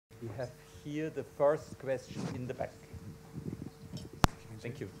We have here the first question in the back.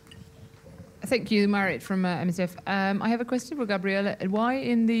 Thank you. Thank you, Marit from MSF. I have a question for Gabriele. Why,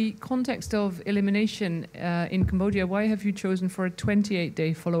 in the context of elimination in Cambodia, why have you chosen for a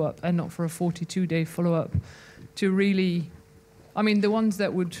 28-day follow-up and not for a 42-day follow-up to really, I mean, the ones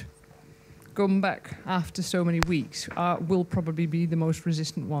that would come back after so many weeks will probably be the most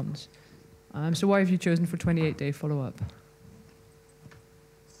resistant ones. So why have you chosen for 28-day follow-up?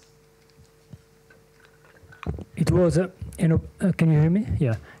 It was, can you hear me?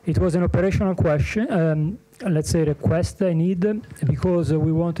 Yeah. It was an operational question, let's say request I need, because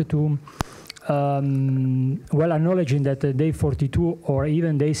we wanted to, well, acknowledging that day 42 or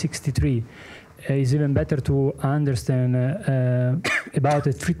even day 63 is even better to understand about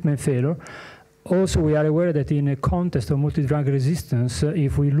a treatment failure. Also, we are aware that in a context of multi-drug resistance,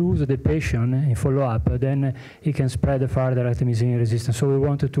 if we lose the patient in follow-up, then it can spread further artemisinin resistance. So we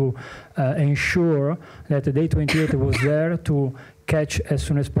wanted to ensure that the day 28 was there to catch as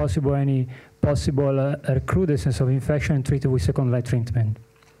soon as possible any possible recrudescence of infection and treat it with second-line treatment.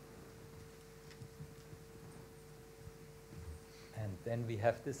 And then we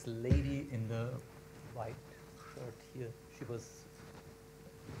have this lady in the white shirt here. She was...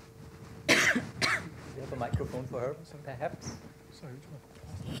 Do you have a microphone for her, perhaps? Sorry, which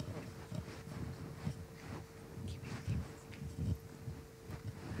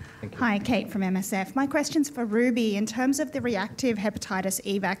one? Hi, Kate from MSF. My question's for Ruby. In terms of the reactive hepatitis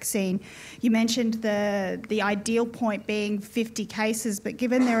E vaccine, you mentioned the ideal point being 50 cases, but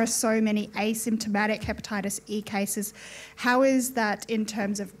given there are so many asymptomatic hepatitis E cases, how is that in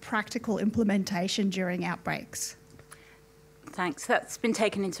terms of practical implementation during outbreaks? Thanks. That's been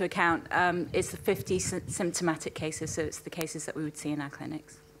taken into account. It's the 50 symptomatic cases, so it's the cases that we would see in our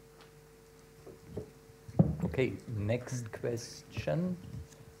clinics. Okay, next question.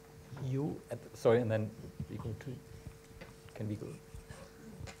 Sorry, and then we go to, can we go?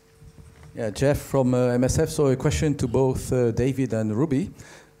 Yeah, Jeff from MSF. So a question to both David and Ruby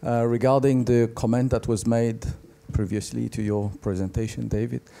regarding the comment that was made previously to your presentation,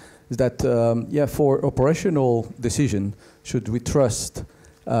 David, is that, yeah, for operational decision, should we trust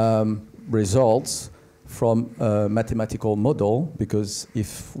results from a mathematical model? Because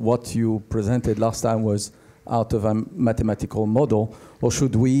if what you presented last time was out of a mathematical model, or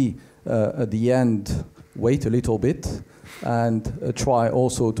should we, at the end, wait a little bit and try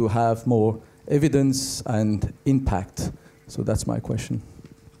also to have more evidence and impact? So that's my question.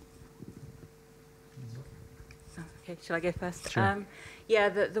 Okay, shall I go first? Sure. Yeah,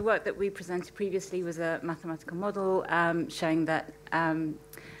 the work that we presented previously was a mathematical model showing that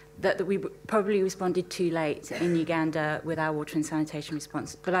that we probably responded too late in Uganda with our water and sanitation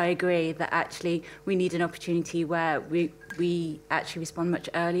response. But I agree that actually we need an opportunity where we actually respond much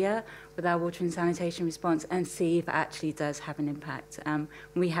earlier with our water and sanitation response and see if it actually does have an impact.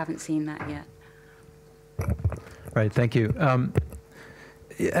 We haven't seen that yet. Right, thank you.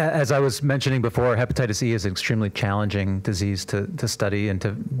 As I was mentioning before, hepatitis E is an extremely challenging disease to study and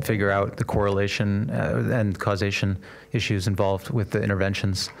to figure out the correlation and causation issues involved with the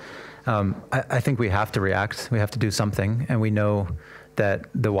interventions. I think we have to react. We have to do something, and we know that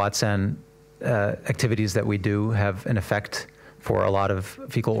the Watsan activities that we do have an effect for a lot of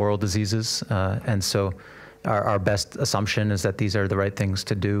fecal oral diseases, and so our best assumption is that these are the right things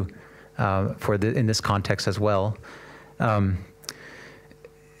to do in this context as well.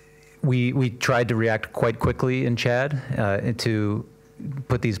 We tried to react quite quickly in Chad to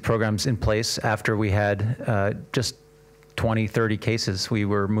put these programs in place after we had just 20, 30 cases. We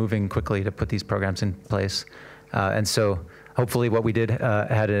were moving quickly to put these programs in place. And so hopefully what we did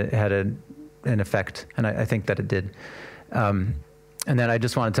had an effect, and I think that it did. And then I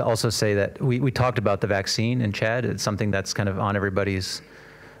just wanted to also say that we talked about the vaccine in Chad. It's something that's kind of on everybody's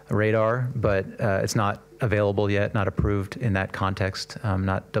radar, but it's not available yet, not approved in that context,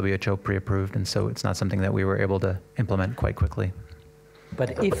 not WHO pre-approved, and so it's not something that we were able to implement quite quickly.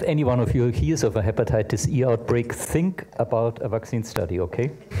 But if any one of you hears of a hepatitis E outbreak, think about a vaccine study,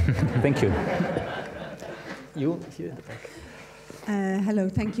 okay? Thank you. You here in the back. Hello,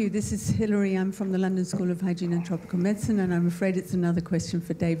 thank you. This is Hilary. I'm from the London School of Hygiene and Tropical Medicine, and I'm afraid it's another question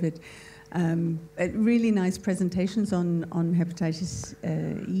for David. Really nice presentations on hepatitis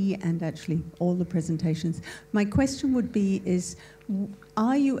E and actually all the presentations. My question would be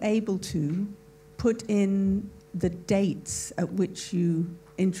are you able to put in the dates at which you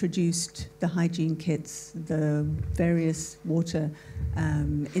introduced the hygiene kits, the various water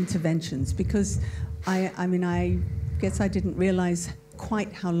interventions? Because I guess I didn't realize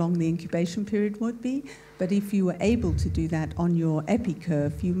quite how long the incubation period would be, but if you were able to do that on your epi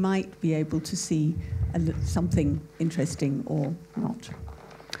curve, you might be able to see something interesting or not.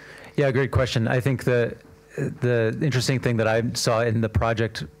 Yeah, great question. I think the interesting thing that I saw in the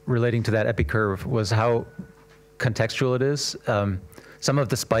project relating to that epi curve was how contextual it is. Some of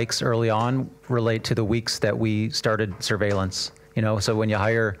the spikes early on relate to the weeks that we started surveillance. So when you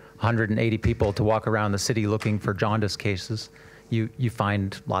hire 180 people to walk around the city looking for jaundice cases, you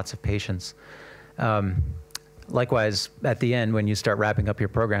find lots of patients. Likewise, at the end, when you start wrapping up your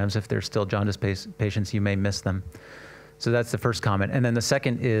programs, if there's still jaundice patients, you may miss them. So that's the first comment. And then the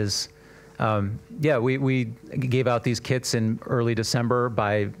second is, we gave out these kits in early December.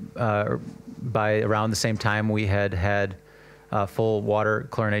 By around the same time, we had full water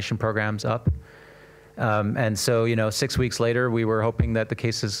chlorination programs up. And so, 6 weeks later, we were hoping that the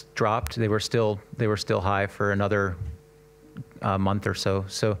cases dropped. They were still high for another month or so.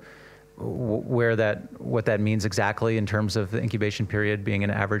 So what that means exactly in terms of the incubation period being an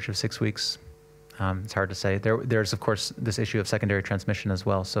average of 6 weeks, it's hard to say. There's, of course, this issue of secondary transmission as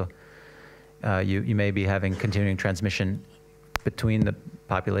well. So you may be having continuing transmission between the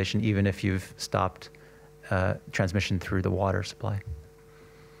population, even if you've stopped transmission through the water supply.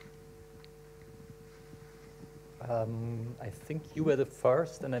 I think you were the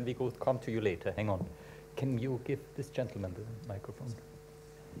first, and then we will come to you later. Hang on. Can you give this gentleman the microphone?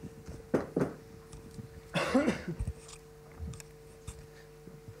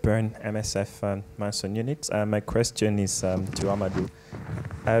 Bern, MSF Manson Unit. My question is to Amadou.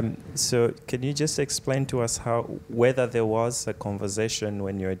 So can you just explain to us whether there was a conversation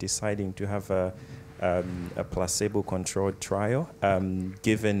when you were deciding to have a placebo-controlled trial,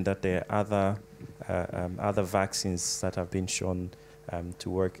 given that there are other vaccines that have been shown to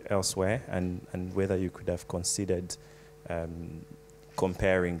work elsewhere, and whether you could have considered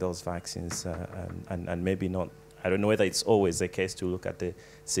comparing those vaccines and maybe not. I don't know whether it's always the case to look at the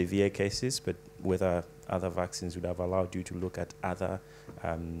severe cases, but whether other vaccines would have allowed you to look at other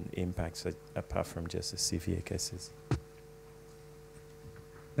impacts apart from just the severe cases.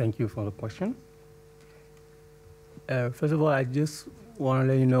 Thank you for the question. First of all, I just want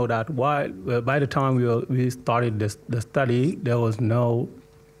to let you know that by the time we started the study, there was no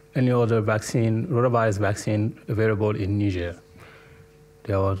any other vaccine, rotavirus vaccine, available in Niger.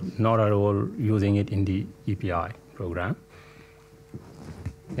 They were not at all using it in the EPI program.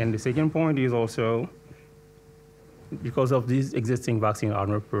 And the second point is also, because of these existing vaccines are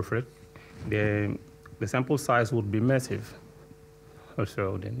not perfect, the sample size would be massive.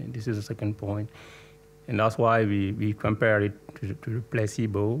 Also, then this is the second point. And that's why we compare it to the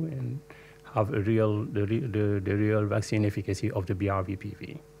placebo and have the real vaccine efficacy of the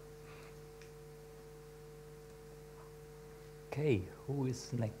BRVPV. Okay, who is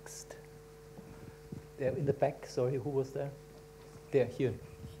next? There in the back, sorry, who was there? There, here.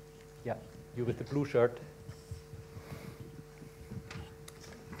 Yeah, you with the blue shirt.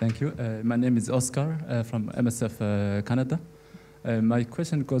 Thank you. My name is Oscar from MSF Canada. My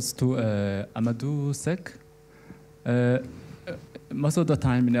question goes to Amadou Sek. Most of the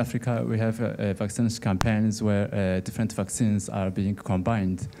time in Africa, we have vaccination campaigns where different vaccines are being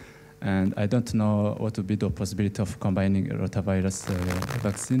combined. And I don't know what would be the possibility of combining rotavirus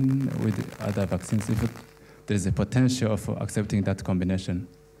vaccine with other vaccines, if there is a potential of accepting that combination.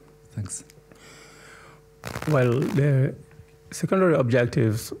 Thanks. Well, the secondary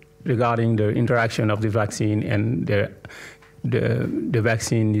objectives regarding the interaction of the vaccine and the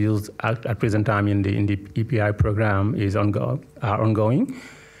vaccine used at present time in the EPI program are ongoing.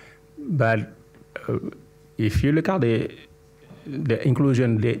 But if you look at the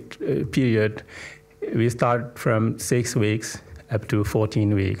inclusion period, we start from 6 weeks up to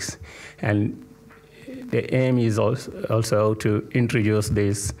 14 weeks. And the aim is also to introduce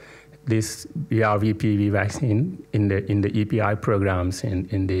this BRVPV vaccine in the EPI programs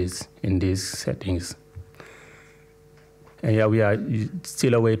in these settings. And yeah, we are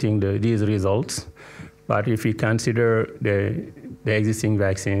still awaiting these results. But if we consider the existing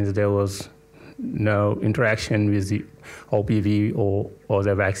vaccines, there was no interaction with the OPV or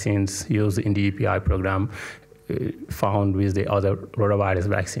other vaccines used in the EPI program found with the other rotavirus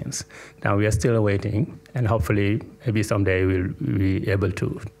vaccines. Now we are still awaiting, and hopefully maybe someday we'll be able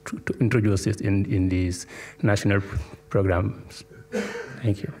to introduce it in these national programs.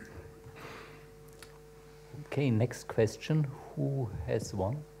 Thank you. Okay, next question. Who has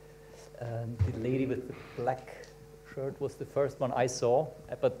one? The lady with the black shirt was the first one I saw,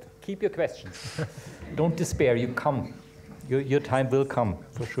 but keep your questions. Don't despair, you come. Your time will come,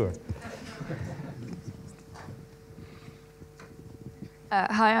 for sure.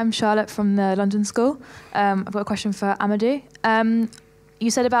 Hi, I'm Charlotte from the London School. I've got a question for Amadou.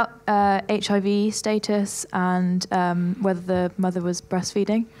 You said about HIV status and whether the mother was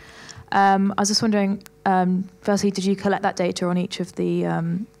breastfeeding. I was just wondering, firstly, did you collect that data on each of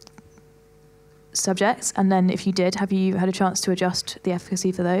the subjects? And then if you did, have you had a chance to adjust the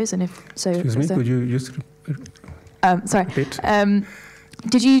efficacy for those? And if so... Excuse me, could you just... sorry. Repeat?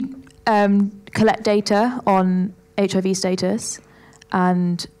 Did you collect data on HIV status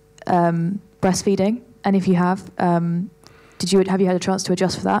and breastfeeding? And if you have, have you had a chance to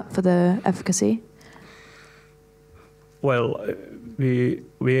adjust for that, for the efficacy? Well, we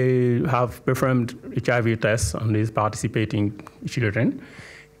have performed HIV tests on these participating children.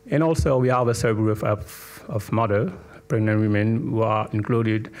 And also we have a subgroup of mother, pregnant women who are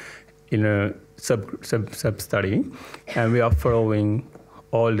included in a sub-study. And we are following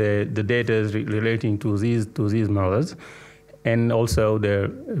all the data relating to these mothers, and also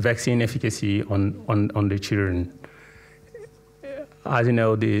the vaccine efficacy on the children. As you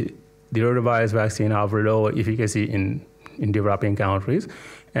know, the rotavirus vaccine have low efficacy in developing countries,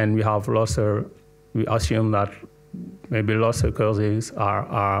 and we assume that maybe loss of causes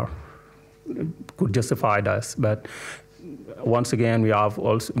could justify this. But once again,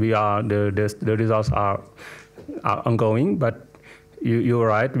 the results are ongoing. But you're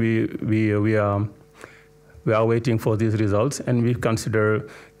right. We are waiting for these results, and we consider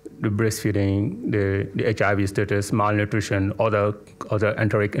the breastfeeding, the HIV status, malnutrition, other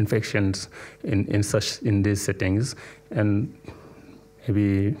enteric infections in these settings, and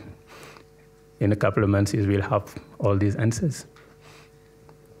maybe in a couple of months we'll have all these answers.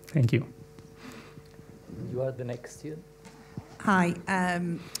 Thank you. You are the next here. Hi,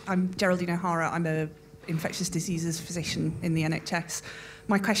 I'm Geraldine O'Hara. I'm a infectious diseases physician in the NHS.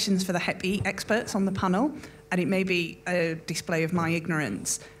 My question's for the Hep B experts on the panel, and it may be a display of my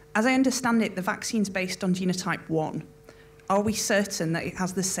ignorance. As I understand it, the vaccine's based on genotype 1. Are we certain that it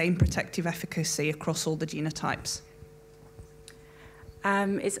has the same protective efficacy across all the genotypes?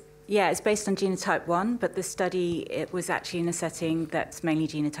 It's based on genotype 1, but the study, it was actually in a setting that's mainly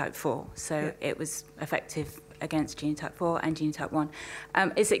genotype 4. So it was effective against genotype 4 and genotype 1.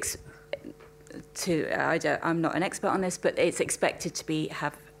 I'm not an expert on this, but it's expected to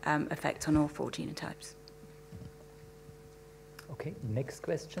have effect on all 4 genotypes. Okay, next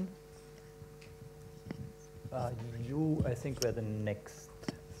question. You, I think, were the next.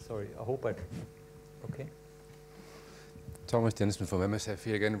 Sorry, I hope I... Okay. Thomas Jensen from MSF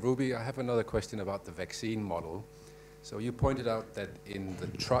here again. Ruby, I have another question about the vaccine model. So you pointed out that in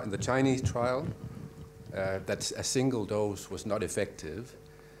the Chinese trial, that a single dose was not effective.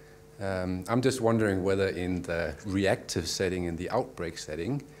 I'm just wondering whether in the reactive setting, in the outbreak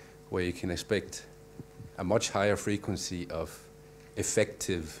setting, where you can expect a much higher frequency of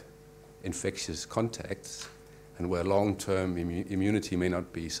effective infectious contacts, and where long-term immunity may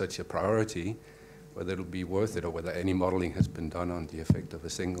not be such a priority, whether it'll be worth it, or whether any modeling has been done on the effect of a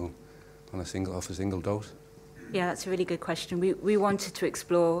single dose. Yeah, that's a really good question. We wanted to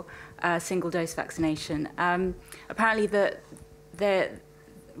explore single-dose vaccination. Apparently,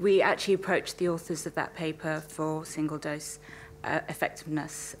 we actually approached the authors of that paper for single-dose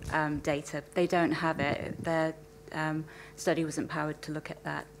effectiveness data. They don't have it. Their study wasn't powered to look at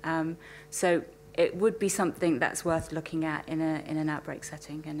that. So it would be something that's worth looking at in an outbreak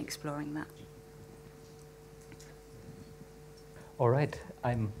setting and exploring that. All right,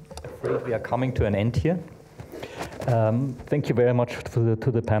 I'm afraid we are coming to an end here. Thank you very much to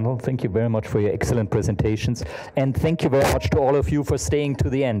the panel. Thank you very much for your excellent presentations. And thank you very much to all of you for staying to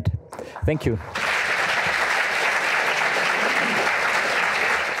the end. Thank you.